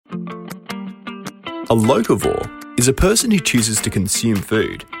A locavore is a person who chooses to consume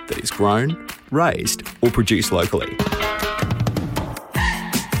food that is grown, raised, or produced locally.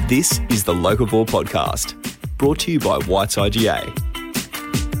 This is the Locavore Podcast, brought to you by Whiteside GA.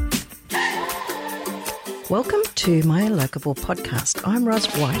 Welcome to my Locavore Podcast. I'm Ros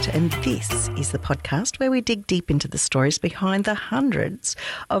White, and this is the podcast where we dig deep into the stories behind the hundreds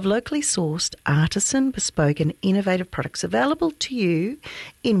of locally sourced, artisan, bespoke and innovative products available to you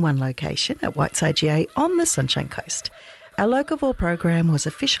in one location at Whiteside GA on the Sunshine Coast. Our Locavore program was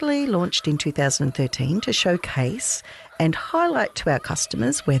officially launched in 2013 to showcase and highlight to our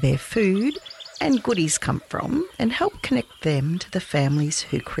customers where their food and goodies come from and help connect them to the families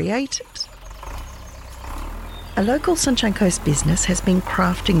who create it. A local Sunshine Coast business has been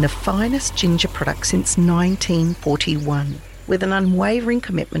crafting the finest ginger products since 1941 with an unwavering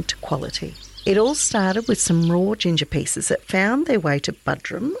commitment to quality. It all started with some raw ginger pieces that found their way to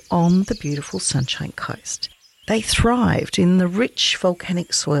Buderim on the beautiful Sunshine Coast. They thrived in the rich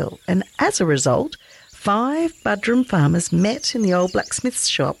volcanic soil, and as a result, 5 Buderim farmers met in the old blacksmith's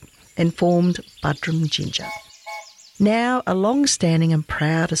shop and formed Buderim Ginger. Now a long-standing and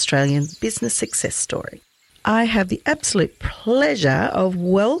proud Australian business success story. I have the absolute pleasure of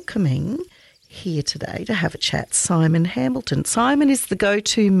welcoming here today to have a chat Simon Hambleton. Simon is the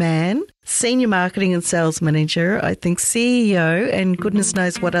go-to man, Senior Marketing and Sales Manager, I think CEO, and goodness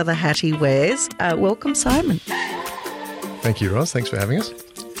knows what other hat he wears. Welcome, Simon. Thank you, Ros. Thanks for having us.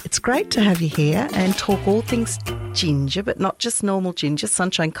 It's great to have you here and talk all things ginger, but not just normal ginger,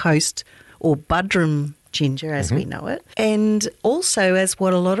 Sunshine Coast or Buderim ginger as we know it. And also, as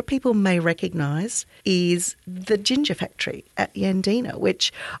what a lot of people may recognise, is the ginger factory at Yandina,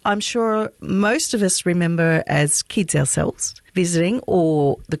 which I'm sure most of us remember as kids ourselves visiting,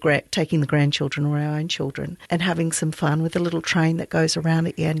 or taking the grandchildren or our own children and having some fun with the little train that goes around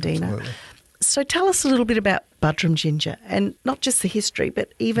at Yandina. Absolutely. So tell us a little bit about Buderim Ginger, and not just the history,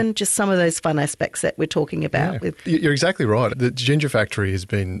 but even just some of those fun aspects that we're talking about. Yeah. You're exactly right. The ginger factory has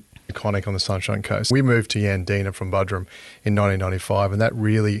been iconic on the Sunshine Coast. We moved to Yandina from Buderim in 1995, and that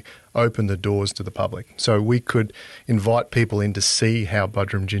really opened the doors to the public. So we could invite people in to see how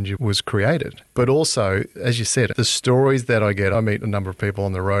Buderim Ginger was created. But also, as you said, the stories that I get, I meet a number of people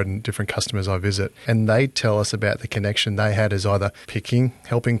on the road and different customers I visit, and they tell us about the connection they had as either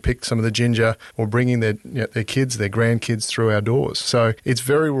helping pick some of the ginger, or bringing their kids, their grandkids through our doors. So it's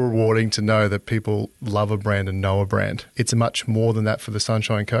very rewarding to know that people love a brand and know a brand. It's much more than that for the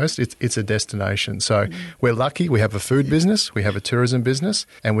Sunshine Coast. It's a destination. So we're lucky. We have a food business, we have a tourism business,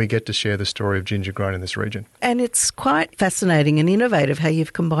 and we get to share the story of ginger grown in this region. And it's quite fascinating and innovative how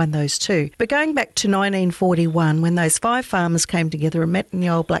you've combined those two. But going back to 1941, when those 5 farmers came together and met in the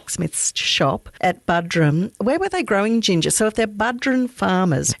old blacksmith's shop at Buderim, where were they growing ginger? So if they're Buderim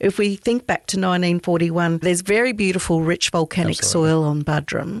farmers, if we think back to 1941, there's very beautiful, rich volcanic soil on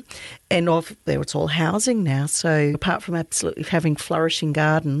Buderim. And it's all housing now. So apart from absolutely having flourishing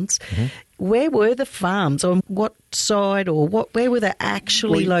gardens, where were the farms? On what side, or where were they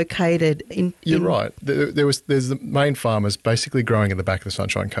actually located? You're right. There's the main farmers basically growing at the back of the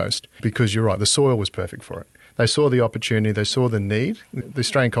Sunshine Coast, because you're right, the soil was perfect for it. They saw the opportunity, they saw the need. The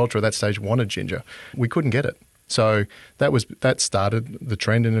Australian culture at that stage wanted ginger. We couldn't get it. So that started the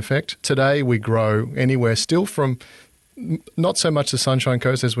trend in effect. Today we grow anywhere still from not so much the Sunshine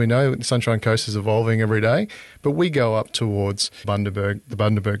Coast, as we know. The Sunshine Coast is evolving every day, but we go up towards the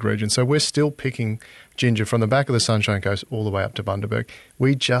Bundaberg region. So we're still picking ginger from the back of the Sunshine Coast all the way up to Bundaberg.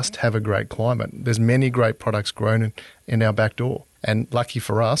 We just have a great climate. There's many great products grown in our back door. And lucky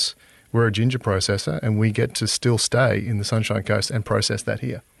for us, we're a ginger processor, and we get to still stay in the Sunshine Coast and process that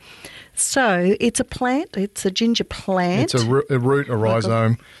here. So it's a plant. It's a ginger plant. It's a root, a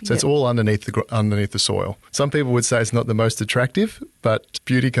rhizome. So it's all underneath the soil. Some people would say it's not the most attractive, but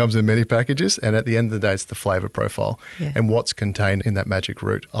beauty comes in many packages. And at the end of the day, it's the flavour profile and what's contained in that magic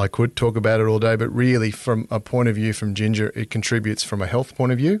root. I could talk about it all day, but really, from a point of view from ginger, it contributes from a health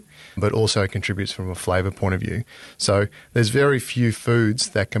point of view, but also contributes from a flavour point of view. So there's very few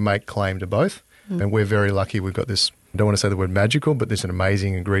foods that can make claim to both. And we're very lucky we've got this. I don't want to say the word magical, but there's an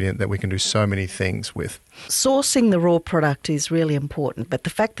amazing ingredient that we can do so many things with. Sourcing the raw product is really important, but the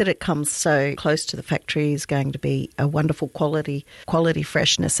fact that it comes so close to the factory is going to be a wonderful quality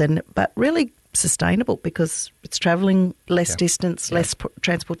freshness, but really sustainable, because it's travelling less distance, less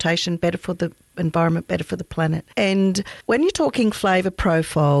transportation, better for the environment, better for the planet. And when you're talking flavour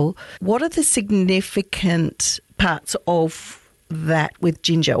profile, what are the significant parts of that with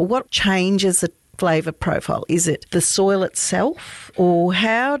ginger? Or what changes flavour profile? Is it the soil itself, or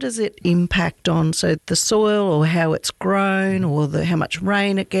how does it impact on the soil, or how it's grown, or how much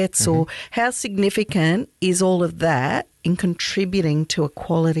rain it gets, or how significant is all of that in contributing to a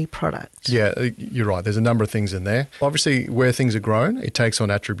quality product? Yeah, you're right. There's a number of things in there. Obviously, where things are grown, it takes on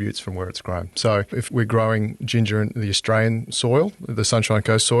attributes from where it's grown. So if we're growing ginger in the Australian soil, the Sunshine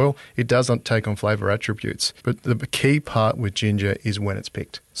Coast soil, it doesn't take on flavour attributes. But the key part with ginger is when it's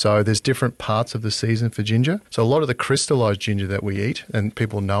picked. So there's different parts of the season for ginger. So a lot of the crystallised ginger that we eat and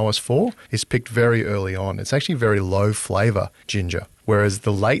people know us for is picked very early on. It's actually very low flavour ginger. Whereas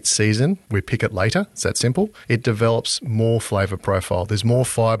the late season, we pick it later. It's that simple. It develops more flavour profile. There's more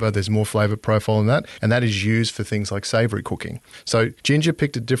fibre, there's more flavour profile in that, and that is used for things like savoury cooking. So ginger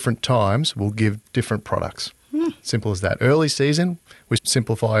picked at different times will give different products. Simple as that. Early season, we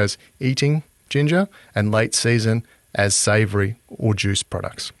simplify as eating ginger, and late season as savoury or juice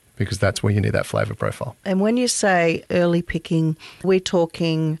products, because that's where you need that flavour profile. And when you say early picking, we're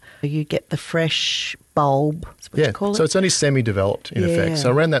talking you get the fresh bulb, is what you call it? So it's only semi-developed in effect.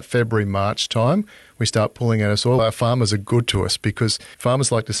 So around that February, March time, we start pulling out of soil. Our farmers are good to us because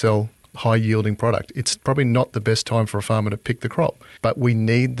farmers like to sell high-yielding product. It's probably not the best time for a farmer to pick the crop, but we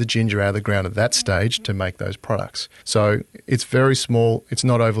need the ginger out of the ground at that stage to make those products. So it's very small, it's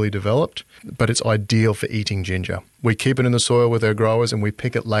not overly developed, but it's ideal for eating ginger. We keep it in the soil with our growers and we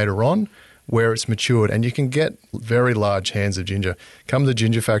pick it later on where it's matured, and you can get very large hands of ginger. Come to the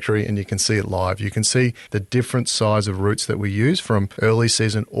ginger factory and you can see it live. You can see the different size of roots that we use from early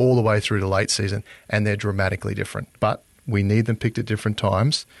season all the way through to late season, and they're dramatically different. But we need them picked at different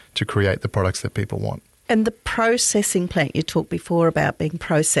times to create the products that people want. And the processing plant, you talked before about being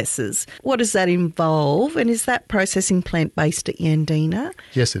processors. What does that involve? And is that processing plant based at Yandina?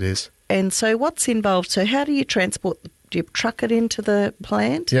 Yes, it is. And so what's involved? So how do you transport? Do you truck it into the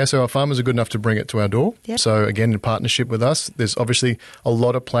plant? Yeah, so our farmers are good enough to bring it to our door. Yep. So again, in partnership with us, there's obviously a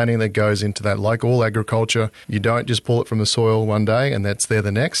lot of planning that goes into that. Like all agriculture, you don't just pull it from the soil one day and that's there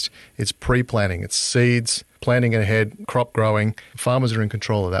the next. It's pre-planting. It's seeds, planting ahead, crop growing. Farmers are in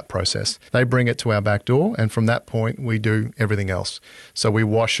control of that process. They bring it to our back door, and from that point, we do everything else. So we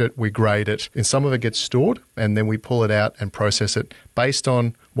wash it, we grade it, and some of it gets stored, and then we pull it out and process it based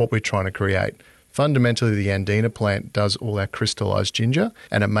on what we're trying to create. Fundamentally, the Andina plant does all our crystallised ginger,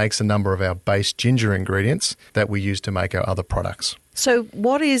 and it makes a number of our base ginger ingredients that we use to make our other products. So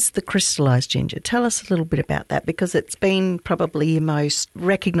what is the crystallised ginger? Tell us a little bit about that, because it's been probably your most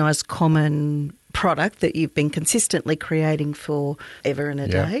recognised common product that you've been consistently creating for ever and a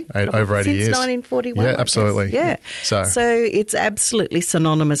day. Over 80 years. Since 1941. Yeah, absolutely. Yeah. So it's absolutely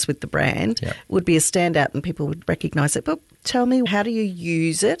synonymous with the brand. Yeah. Would be a standout and people would recognise it. But tell me, how do you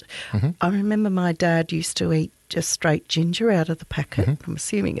use it? I remember my dad used to eat just straight ginger out of the packet. I'm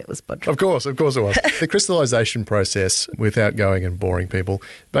assuming it was Buderim. Of course it was. The crystallisation process, without going and boring people,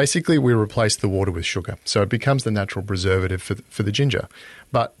 basically we replace the water with sugar. So it becomes the natural preservative for the ginger.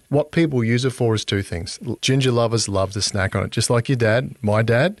 But what people use it for is two things. Ginger lovers love to snack on it. Just like your dad, my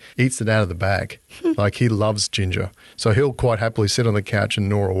dad, eats it out of the bag. Like he loves ginger. So he'll quite happily sit on the couch and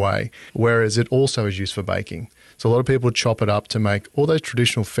gnaw away. Whereas it also is used for baking. So a lot of people chop it up to make all those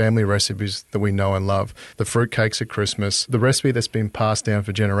traditional family recipes that we know and love. The fruitcakes at Christmas, the recipe that's been passed down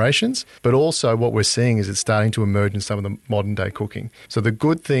for generations. But also what we're seeing is it's starting to emerge in some of the modern day cooking. So the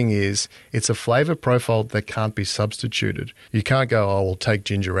good thing is it's a flavour profile that can't be substituted. You can't go, oh, we'll take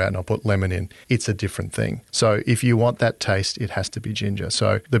ginger out and I'll put lemon in. It's a different thing. So if you want that taste, it has to be ginger.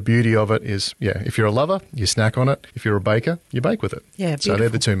 So the beauty of it is, if you're a lover, you snack on it. If you're a baker, you bake with it. Yeah, beautiful. So they're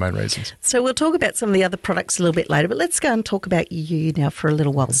the two main reasons. So we'll talk about some of the other products a little bit later, but let's go and talk about you now for a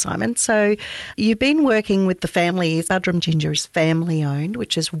little while, Simon. So you've been working with the family. Buderim Ginger is family owned,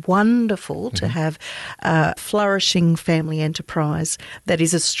 which is wonderful to have a flourishing family enterprise that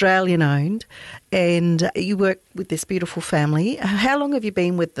is Australian owned. And you work with this beautiful family. How long have you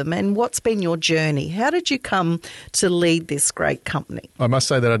been with them, and what's been your journey? How did you come to lead this great company? I must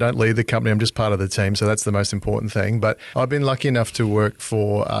say that I don't lead the company. I'm just part of the team, so that's the most important thing. But I've been lucky enough to work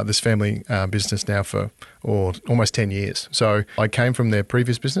for this family business now for almost 10 years. So I came from their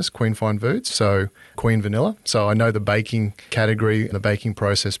previous business, Queen Fine Foods, so Queen Vanilla. So I know the baking category, the baking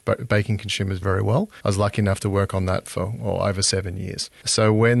process, baking consumers very well. I was lucky enough to work on that for over 7 years.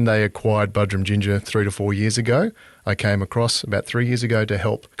 So when they acquired Buderim Ginger 3 to 4 years ago, I came across about 3 years ago to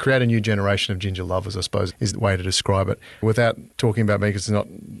help create a new generation of ginger lovers, I suppose, is the way to describe it. Without talking about me, because it's not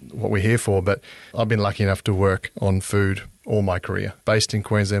what we're here for, but I've been lucky enough to work on food all my career. Based in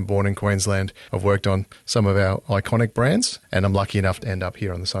Queensland, born in Queensland, I've worked on some of our iconic brands, and I'm lucky enough to end up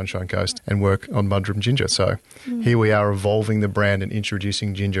here on the Sunshine Coast and work on Buderim Ginger. So here we are evolving the brand and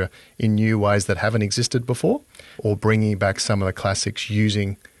introducing ginger in new ways that haven't existed before, or bringing back some of the classics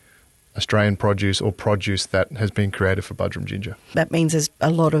using Australian produce or produce that has been created for Buderim Ginger. That means there's a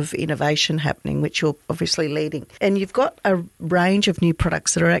lot of innovation happening, which you're obviously leading. And you've got a range of new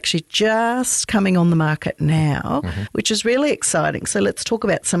products that are actually just coming on the market now, which is really exciting. So let's talk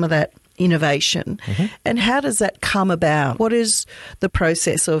about some of that innovation. And how does that come about? What is the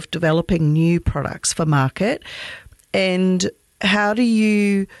process of developing new products for market? And how do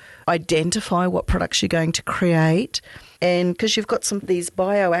you identify what products you're going to create? And because you've got some of these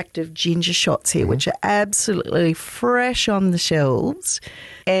bioactive ginger shots here, which are absolutely fresh on the shelves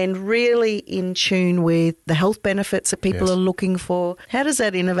and really in tune with the health benefits that people are looking for. How does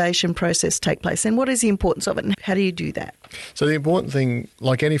that innovation process take place? And what is the importance of it? And how do you do that? So the important thing,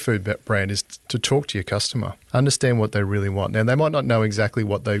 like any food brand, is to talk to your customer, understand what they really want. Now, they might not know exactly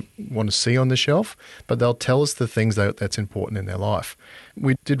what they want to see on the shelf, but they'll tell us the things that's important in their life.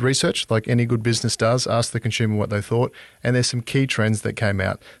 We did research, like any good business does, asked the consumer what they thought, and there's some key trends that came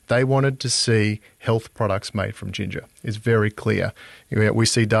out. They wanted to see health products made from ginger. It's very clear. We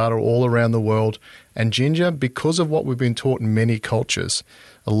see data all around the world, and ginger, because of what we've been taught in many cultures,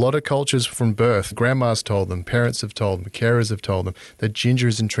 a lot of cultures from birth, grandmas told them, parents have told them, carers have told them that ginger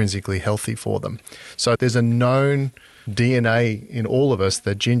is intrinsically healthy for them. So there's a known DNA in all of us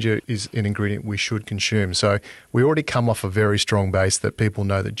that ginger is an ingredient we should consume. So we already come off a very strong base that people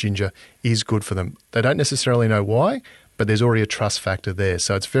know that ginger is good for them. They don't necessarily know why, but there's already a trust factor there.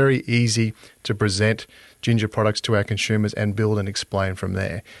 So it's very easy to present ginger products to our consumers and build and explain from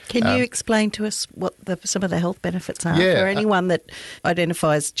there. Can you explain to us what some of the health benefits are for anyone that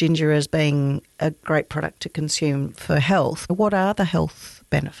identifies ginger as being a great product to consume for health? What are the health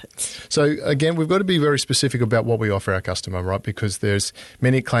benefits? So again, we've got to be very specific about what we offer our customer, right? Because there's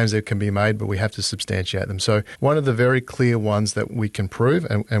many claims that can be made, but we have to substantiate them. So one of the very clear ones that we can prove,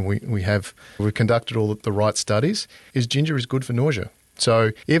 and we've conducted all the right studies, is ginger is good for nausea.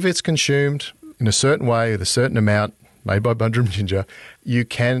 So if it's consumed in a certain way with a certain amount made by Buderim Ginger, you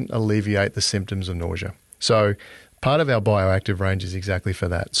can alleviate the symptoms of nausea. So part of our bioactive range is exactly for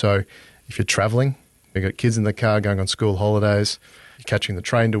that. So if you're travelling, you've got kids in the car going on school holidays, you're catching the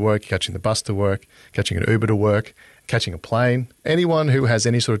train to work, you're catching the bus to work, catching an Uber to work, catching a plane, anyone who has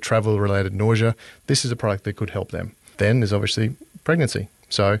any sort of travel-related nausea, this is a product that could help them. Then there's obviously pregnancy.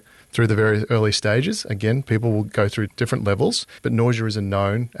 So through the very early stages, again, people will go through different levels, but nausea is a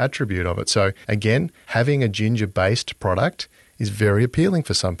known attribute of it. So again, having a ginger-based product is very appealing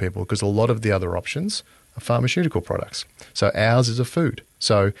for some people because a lot of the other options are pharmaceutical products. So ours is a food.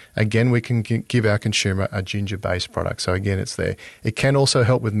 So again, we can give our consumer a ginger-based product. So again, it's there. It can also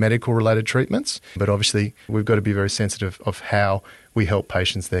help with medical-related treatments, but obviously we've got to be very sensitive of how we help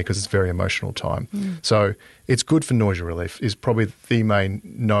patients there because it's a very emotional time. So it's good for nausea relief is probably the main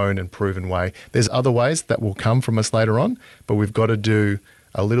known and proven way. There's other ways that will come from us later on, but we've got to do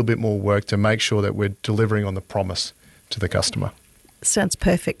a little bit more work to make sure that we're delivering on the promise to the customer. Sounds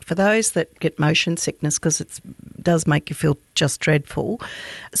perfect for those that get motion sickness because it does make you feel just dreadful.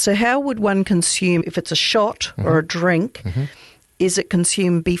 So how would one consume, if it's a shot or a drink, is it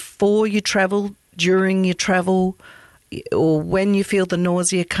consumed before you travel, during your travel, or when you feel the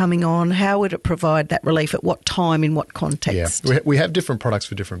nausea coming on? How would it provide that relief? At what time, in what context? Yeah, we have different products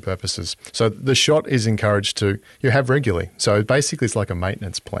for different purposes. So the shot is encouraged to you have regularly. So basically it's like a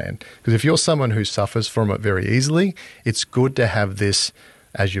maintenance plan. Because if you're someone who suffers from it very easily, it's good to have this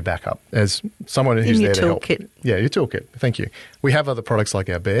as your backup, as someone who's there to help. Yeah, your toolkit. Thank you. We have other products like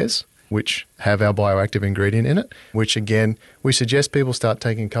our bears, which have our bioactive ingredient in it, which again, we suggest people start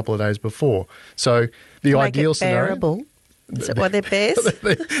taking a couple of days before. So the ideal scenario... Bearable. Is that why they're bears?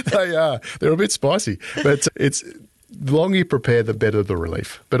 They are. They're a bit spicy. But it's the longer you prepare, the better the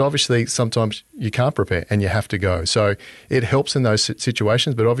relief. But obviously, sometimes you can't prepare and you have to go. So it helps in those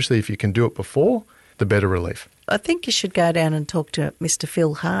situations. But obviously, if you can do it before, the better relief. I think you should go down and talk to Mr.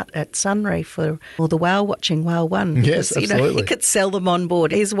 Phil Hart at Sunray for the whale watching Whale One. Yes, absolutely. He could sell them on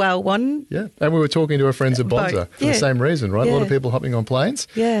board. Here's Whale One. Yeah, and we were talking to our friends at Bonza for the same reason, right? A lot of people hopping on planes.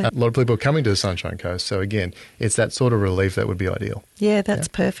 Yeah. A lot of people coming to the Sunshine Coast. So again, it's that sort of relief that would be ideal. Yeah, that's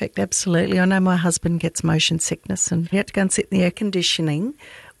perfect. Absolutely. I know my husband gets motion sickness and he had to go and sit in the air conditioning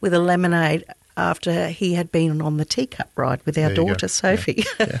with a lemonade after he had been on the teacup ride with our daughter, Sophie.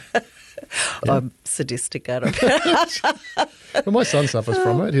 Yeah. I'm sadistic, aren't I? Well, my son suffers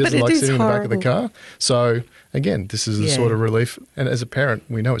from it. He doesn't like sitting in the back of the car. So, again, this is a sort of relief. And as a parent,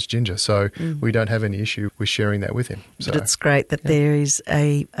 we know it's ginger, so we don't have any issue with sharing that with him. So, but it's great that there is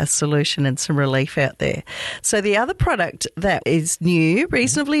a solution and some relief out there. So the other product that is new,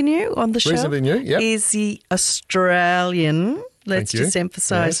 reasonably new on the shelf, is the Australian, let's just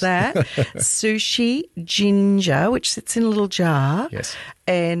emphasise that, sushi ginger, which sits in a little jar. Yes.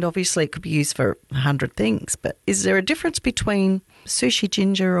 And obviously it could be used for 100 things. But is there a difference between sushi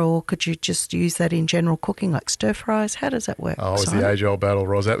ginger, or could you just use that in general cooking, like stir fries? How does that work? Oh, it was the age-old battle,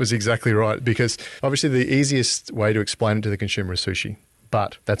 Ros. That was exactly right, because obviously the easiest way to explain it to the consumer is sushi.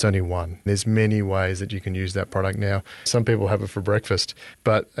 But that's only one. There's many ways that you can use that product now. Some people have it for breakfast,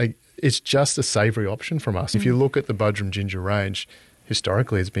 but it's just a savoury option from us. If you look at the Buderim ginger range,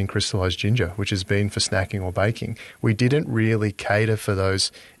 historically it's been crystallised ginger, which has been for snacking or baking. We didn't really cater for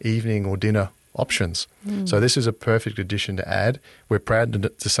those evening or dinner options. So this is a perfect addition to add. We're proud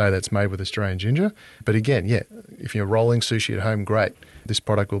to say that it's made with Australian ginger. But again, if you're rolling sushi at home, great. This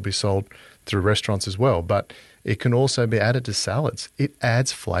product will be sold through restaurants as well. But it can also be added to salads. It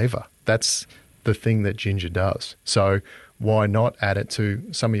adds flavour. That's the thing that ginger does. So why not add it to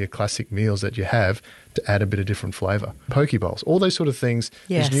some of your classic meals that you have to add a bit of different flavour? Poke bowls, all those sort of things.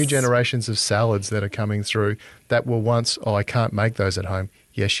 Yes. There's new generations of salads that are coming through that were once, I can't make those at home.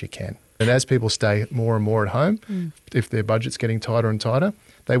 Yes, you can. And as people stay more and more at home, if their budget's getting tighter and tighter,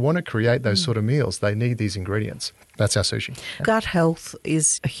 they want to create those sort of meals. They need these ingredients. That's our sushi. Gut health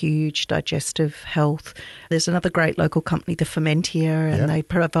is a huge, digestive health. There's another great local company, the Fermentier, and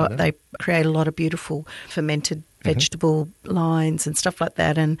they create a lot of beautiful fermented vegetable lines and stuff like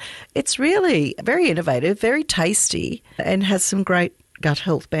that. And it's really very innovative, very tasty, and has some great gut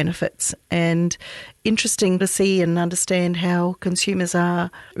health benefits, and interesting to see and understand how consumers are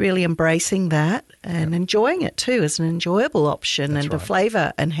really embracing that and enjoying it too as an enjoyable option. That's a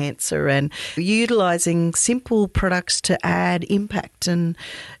flavour enhancer, and utilising simple products to add impact and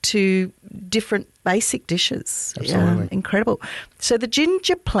to different basic dishes. Absolutely. Incredible. So the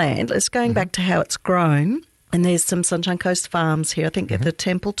ginger plant, let's going back to how it's grown. And there's some Sunshine Coast farms here. I think at the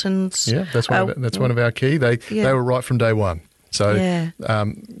Templetons. Yeah, that's one of our key. They were right from day one. So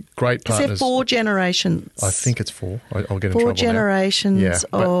great partners. Is there 4 generations? I think it's 4. I'll get in trouble 4 generations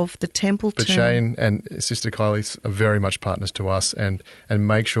of the Templeton. But Shane and Sister Kylie are very much partners to us and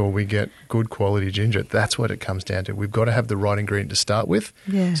make sure we get good quality ginger. That's what it comes down to. We've got to have the right ingredient to start with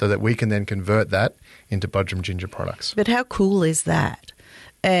so that we can then convert that into Buderim ginger products. But how cool is that?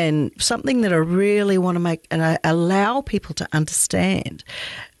 And something that I really want to make and allow people to understand.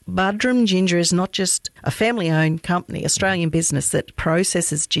 Buderim Ginger is not just a family-owned company, Australian business that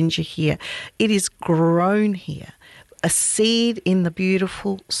processes ginger here. It is grown here, a seed in the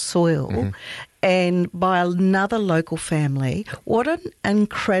beautiful soil and by another local family. What an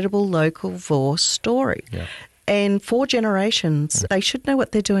incredible local Vorse story. Yeah. And 4 generations, they should know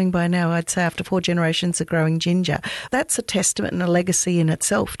what they're doing by now, I'd say, after 4 generations of growing ginger. That's a testament and a legacy in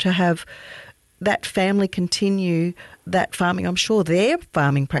itself to have that family continue that farming. I'm sure their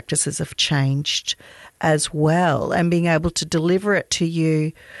farming practices have changed as well, and being able to deliver it to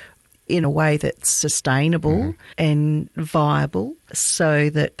you in a way that's sustainable and viable so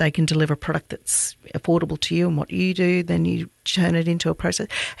that they can deliver a product that's affordable to you and what you do, then you turn it into a process.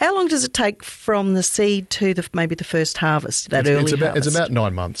 How long does it take from the seed to maybe the first harvest, harvest? It's about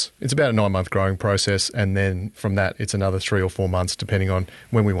 9 months. It's about a 9-month growing process, and then from that it's another 3 or 4 months depending on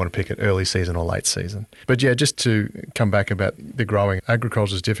when we want to pick it, early season or late season. But just to come back about the growing,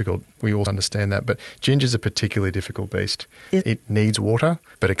 agriculture is difficult. We all understand that, but ginger's a particularly difficult beast. It needs water,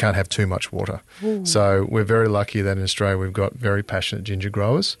 but it can't have too much water. Ooh. So we're very lucky that in Australia we've got very passionate ginger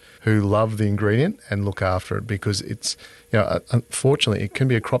growers who love the ingredient and look after it, because it's, unfortunately, it can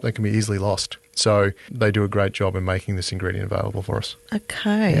be a crop that can be easily lost. So they do a great job in making this ingredient available for us.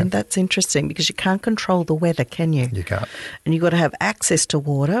 Okay, and that's interesting because you can't control the weather, can you? You can't. And you've got to have access to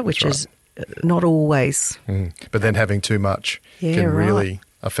water, which is not always. But then having too much can really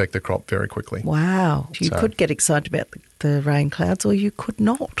affect the crop very quickly. Wow. You could get excited about the rain clouds, or you could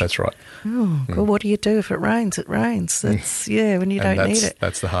not. That's right. Oh, well, what do you do if it rains? It rains. That's, when you don't need it.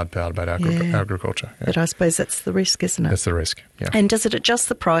 That's the hard part about agriculture. Yeah. But I suppose that's the risk, isn't it? That's the risk, yeah. And does it adjust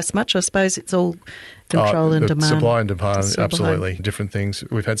the price much? I suppose it's all control and demand. Supply and demand, absolutely. Different things.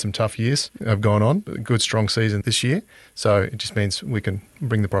 We've had some tough years have gone on, a good strong season this year. So it just means we can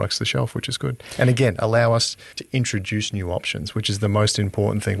bring the products to the shelf, which is good. And again, allow us to introduce new options, which is the most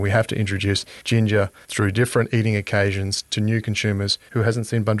important thing. We have to introduce ginger through different eating occasions to new consumers who hasn't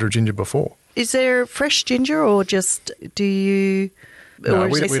seen Buderim ginger before. Is there fresh ginger, or just do you No, Or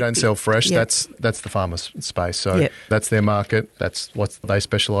is we don't sell fresh. Yeah. That's the farmer's space. So Yeah. that's their market. That's what they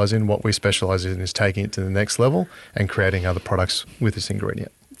specialise in. What we specialise in is taking it to the next level and creating other products with this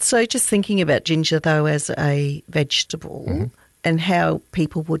ingredient. So just thinking about ginger, though, as a vegetable and how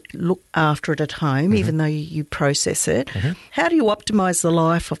people would look after it at home, even though you process it, how do you optimise the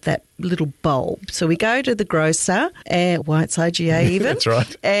life of that little bulb? So we go to the grocer, and White's IGA even, That's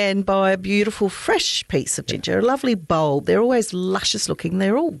right. and buy a beautiful fresh piece of ginger, a lovely bulb. They're always luscious looking.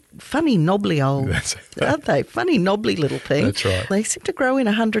 They're all funny, knobbly old, aren't they? Funny, knobbly little thing. That's right. They seem to grow in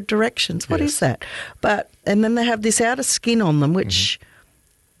 100 directions. What Yes. is that? And then they have this outer skin on them, which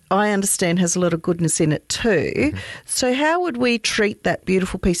I understand has a lot of goodness in it too. So how would we treat that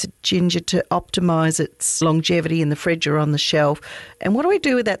beautiful piece of ginger to optimise its longevity in the fridge or on the shelf? And what do we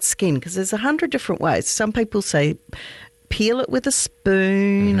do with that skin? Because there's 100 different ways. Some people say peel it with a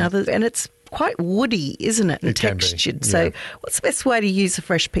spoon, others, and it's quite woody, isn't it, and It can be, textured. yeah. So what's the best way to use a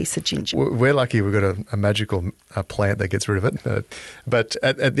fresh piece of ginger? We're lucky we've got a magical plant that gets rid of it. But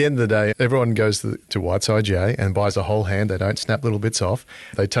at the end of the day, everyone goes to White's IGA and buys a whole hand. They don't snap little bits off.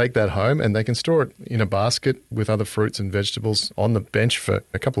 They take that home and they can store it in a basket with other fruits and vegetables on the bench for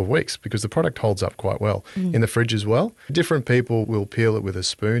a couple of weeks because the product holds up quite well in the fridge as well. Different people will peel it with a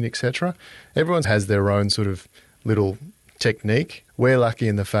spoon, etc. Everyone has their own sort of little technique. We're lucky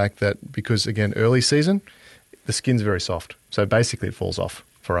in the fact that because, again, early season, the skin's very soft. So basically it falls off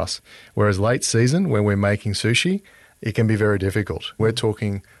for us. Whereas late season, when we're making sushi, it can be very difficult. We're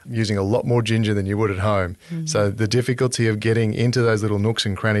talking using a lot more ginger than you would at home. So the difficulty of getting into those little nooks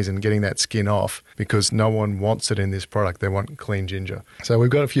and crannies and getting that skin off, because no one wants it in this product. They want clean ginger. So we've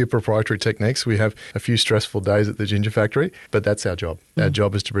got a few proprietary techniques. We have a few stressful days at the ginger factory, but that's our job. Our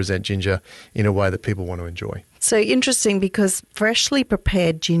job is to present ginger in a way that people want to enjoy. So interesting, because freshly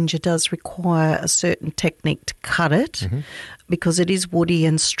prepared ginger does require a certain technique to cut it because it is woody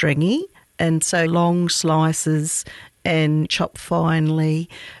and stringy, and so long slices and chop finely,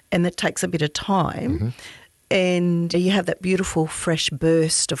 and that takes a bit of time. And you have that beautiful fresh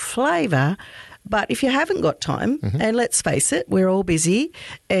burst of flavour. But if you haven't got time, and let's face it, we're all busy,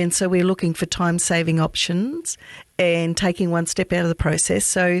 and so we're looking for time-saving options and taking one step out of the process.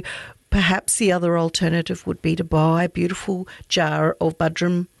 So perhaps the other alternative would be to buy a beautiful jar of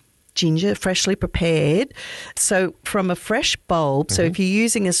Buderim ginger, freshly prepared. So from a fresh bulb, so if you're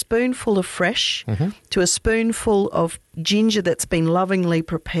using a spoonful of fresh to a spoonful of ginger that's been lovingly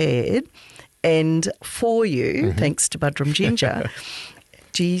prepared and for you, thanks to Buderim ginger,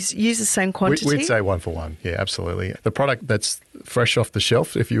 do you use the same quantity? We'd say 1 for 1. Yeah, absolutely. The product that's fresh off the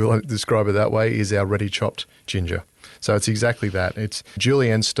shelf, if you will describe it that way, is our ready chopped ginger. So it's exactly that. It's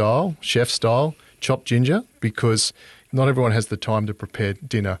julienne style, chef style, chopped ginger, because not everyone has the time to prepare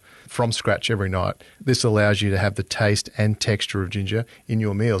dinner from scratch every night. This allows you to have the taste and texture of ginger in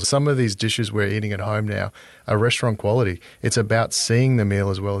your meals. Some of these dishes we're eating at home now are restaurant quality. It's about seeing the meal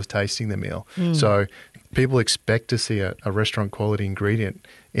as well as tasting the meal. So people expect to see a restaurant quality ingredient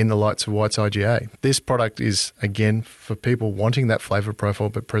in the lights of White's IGA. This product is, again, for people wanting that flavour profile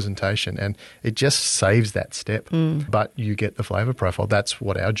but presentation, and it just saves that step. But you get the flavour profile. That's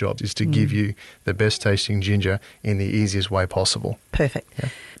what our job is, to give you the best tasting ginger in the easiest way possible. Perfect.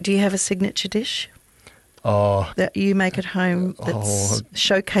 Do you have a signature dish Oh, that you make at home that's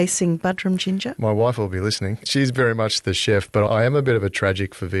showcasing Buderim ginger? my wife will be listening. She's very much the chef, but I am a bit of a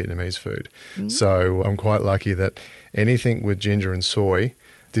tragic for Vietnamese food. So I'm quite lucky that anything with ginger and soy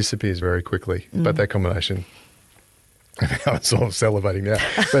disappears very quickly. But that combination, I'm sort of salivating now.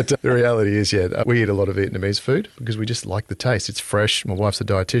 But the reality is, we eat a lot of Vietnamese food because we just like the taste. It's fresh. My wife's a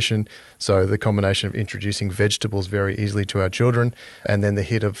dietitian, so the combination of introducing vegetables very easily to our children and then the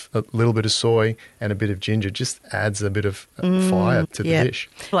hit of a little bit of soy and a bit of ginger just adds a bit of fire to the dish.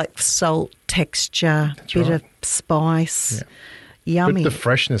 Like salt, texture, bit right. of spice. Yeah. Yummy. But the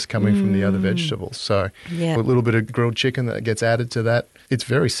freshness coming from the other vegetables. So Yeah. a little bit of grilled chicken that gets added to that. It's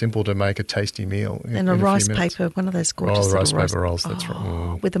very simple to make a tasty meal. And a rice paper, one of those gorgeous Oh, little rice paper rolls, that's right.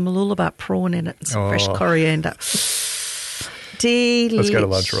 Mm. with a malulabat prawn in it and some fresh Oh. coriander. Delish. Let's go to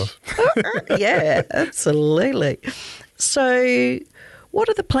lunch, Ross. Yeah, absolutely. So what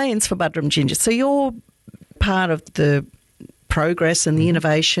are the plans for Buderim ginger? So you're part of the progress and the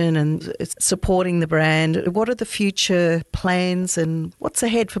innovation and supporting the brand. What are the future plans and what's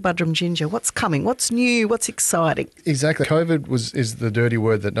ahead for Buderim ginger? What's coming? What's new? What's exciting? Exactly. COVID is the dirty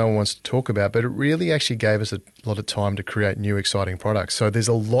word that no one wants to talk about, but it really actually gave us a lot of time to create new exciting products. So there's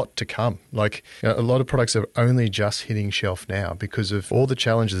a lot to come. Like, a lot of products are only just hitting shelf now because of all the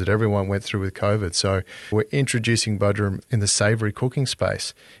challenges that everyone went through with COVID. So we're introducing Buderim in the savoury cooking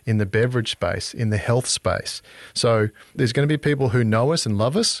space, in the beverage space, in the health space. So there's going to be people who know us and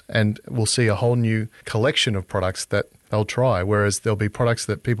love us, and we'll see a whole new collection of products that they'll try, whereas there'll be products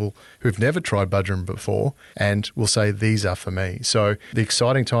that people who've never tried Buderim before and will say, these are for me. So the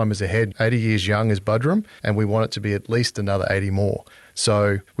exciting time is ahead. 80 years young is Buderim, and we want it to be at least another 80 more.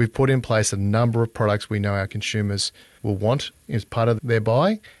 So we've put in place a number of products we know our consumers will want as part of their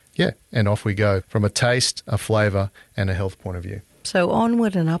buy. Yeah, and off we go from a taste, a flavour and a health point of view. So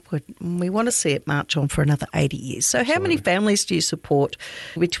onward and upward. We want to see it march on for another 80 years. So how many families do you support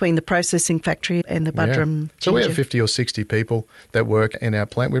between the processing factory and the Buderim? So we have 50 or 60 people that work in our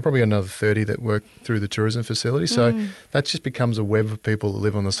plant. We've probably got another 30 that work through the tourism facility. So that just becomes a web of people that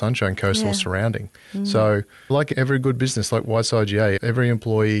live on the Sunshine Coast or surrounding. So like every good business, like Whiteside GA, every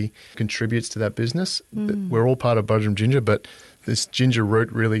employee contributes to that business. We're all part of Buderim Ginger, but this ginger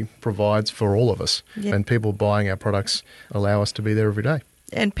root really provides for all of us. Yep. And people buying our products allow us to be there every day.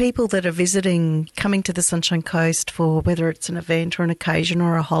 And people that are visiting, coming to the Sunshine Coast for whether it's an event or an occasion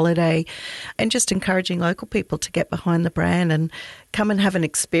or a holiday, and just encouraging local people to get behind the brand and come and have an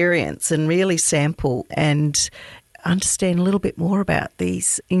experience and really sample and understand a little bit more about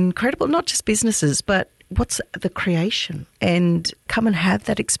these incredible, not just businesses, but what's the creation, and come and have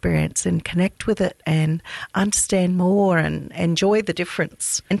that experience and connect with it and understand more and enjoy the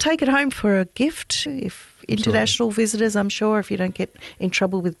difference and take it home for a gift. If international visitors, I'm sure, if you don't get in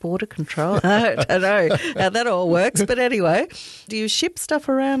trouble with border control. I don't know how that all works. But anyway, do you ship stuff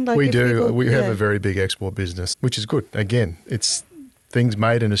around? We do. We have a very big export business, which is good. Again, it's things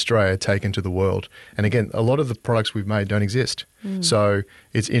made in Australia taken to the world. And again, a lot of the products we've made don't exist. So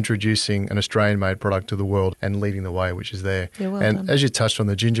it's introducing an Australian-made product to the world and leading the way, which is there. Yeah, well and done. As you touched on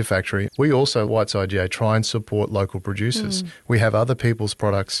the Ginger Factory, we also, Whiteside GA, try and support local producers. We have other people's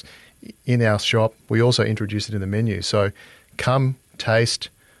products in our shop. We also introduce it in the menu. So come, taste,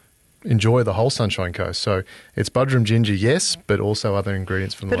 enjoy the whole Sunshine Coast. So it's Buderim Ginger, yes, but also other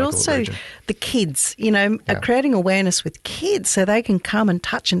ingredients from the local region. But also the kids, creating awareness with kids so they can come and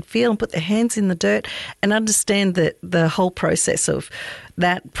touch and feel and put their hands in the dirt and understand the whole process of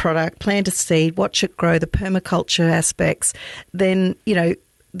that product, plant a seed, watch it grow, the permaculture aspects, then,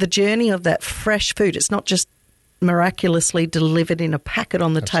 the journey of that fresh food. It's not just miraculously delivered in a packet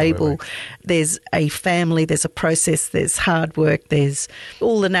on the table. There's a family, there's a process, there's hard work, there's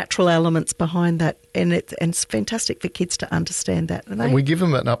all the natural elements behind that, and it's fantastic for kids to understand that. And we give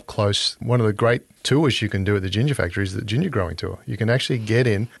them an up close. One of the great tours you can do at the Ginger Factory is the ginger growing tour. You can actually get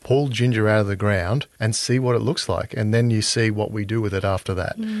in, pull ginger out of the ground and see what it looks like, and then you see what we do with it after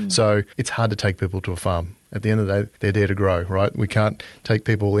that. So it's hard to take people to a farm. At the end of the day, they're there to grow, right? We can't take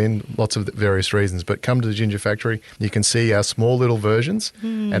people in, lots of various reasons, but come to the Ginger Factory, you can see our small little versions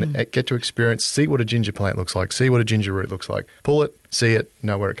and get to experience, see what a ginger plant looks like, see what a ginger root looks like, pull it, see it,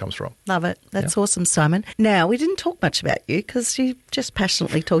 know where it comes from. Love it. That's awesome, Simon. Now, we didn't talk much about you because you're just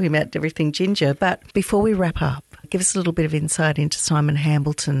passionately talking about everything ginger, but before we wrap up, give us a little bit of insight into Simon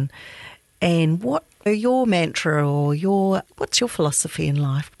Hambleton and what your mantra or what's your philosophy in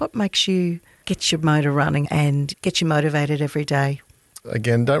life? What makes you get your motor running and get you motivated every day?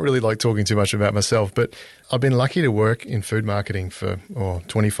 Again, don't really like talking too much about myself, but I've been lucky to work in food marketing for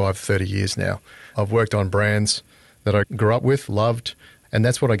 25, 30 years now. I've worked on brands that I grew up with, loved, and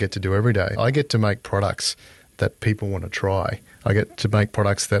that's what I get to do every day. I get to make products that people want to try. I get to make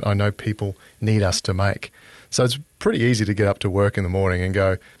products that I know people need us to make. So it's pretty easy to get up to work in the morning and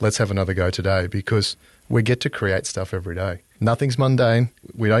go, let's have another go today, because we get to create stuff every day. Nothing's mundane.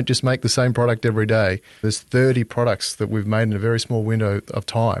 We don't just make the same product every day. There's 30 products that we've made in a very small window of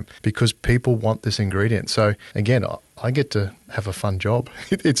time because people want this ingredient. So again, I get to have a fun job.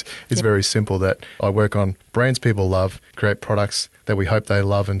 It's very simple that I work on brands people love, create products that we hope they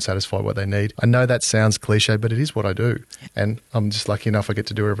love and satisfy what they need. I know that sounds cliche, but it is what I do. And I'm just lucky enough I get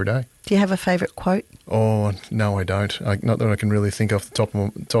to do it every day. Do you have a favourite quote? Oh, no, I don't. Not that I can really think off the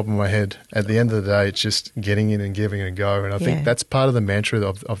top of my head. At the end of the day, it's just getting in and giving it a go. And I think that's part of the mantra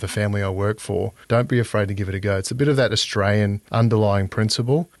of the family I work for. Don't be afraid to give it a go. It's a bit of that Australian underlying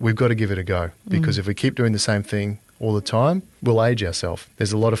principle. We've got to give it a go because if we keep doing the same thing all the time, we'll age ourselves.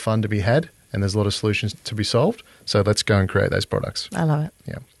 There's a lot of fun to be had and there's a lot of solutions to be solved. So let's go and create those products. I love it.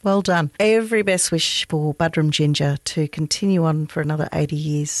 Yeah. Well done. Every best wish for Buderim Ginger to continue on for another 80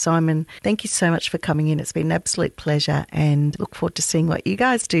 years. Simon, thank you so much for coming in. It's been an absolute pleasure and look forward to seeing what you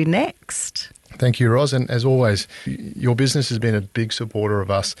guys do next. Thank you, Roz. And as always, your business has been a big supporter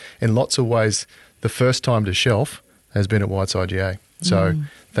of us. In lots of ways, the first time to shelf has been at Whiteside GA. So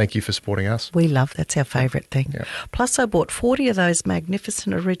thank you for supporting us. We love that's our favourite thing. Yeah. Plus, I bought 40 of those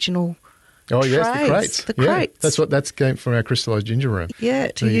magnificent original Oh, yes, the crates. The crates. That's came from our crystallised ginger room. Yeah,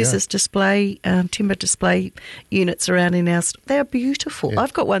 to use as display, timber display units around in our store. They're beautiful. Yeah.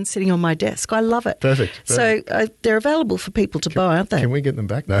 I've got one sitting on my desk. I love it. Perfect. So they're available for people to buy, aren't they? Can we get them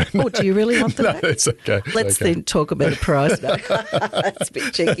back? No. Oh, do you really want them back? No, it's okay. Let's then talk about the price. No. That's a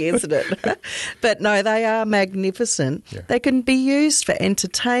bit cheeky, isn't it? But no, they are magnificent. Yeah. They can be used for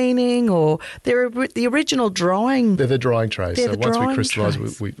entertaining, or they're the original drying. They're the drying trays. So once we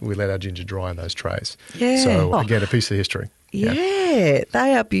crystallise, we let our ginger dry in those trays. Yeah. So again, a piece of history. Yeah,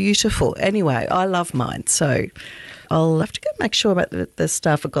 they are beautiful. Anyway, I love mine. So I'll have to go make sure about the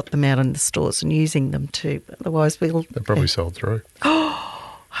staff have got them out in the stores and using them too. Otherwise, they're probably sold through.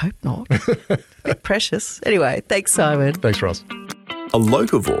 Oh, hope not. A bit precious. Anyway, thanks, Simon. Thanks, Ross. A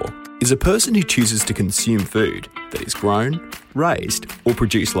locavore is a person who chooses to consume food that is grown, raised, or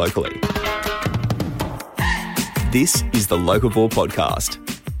produced locally. This is the Locavore Podcast,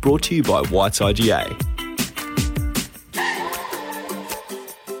 brought to you by White's IGA.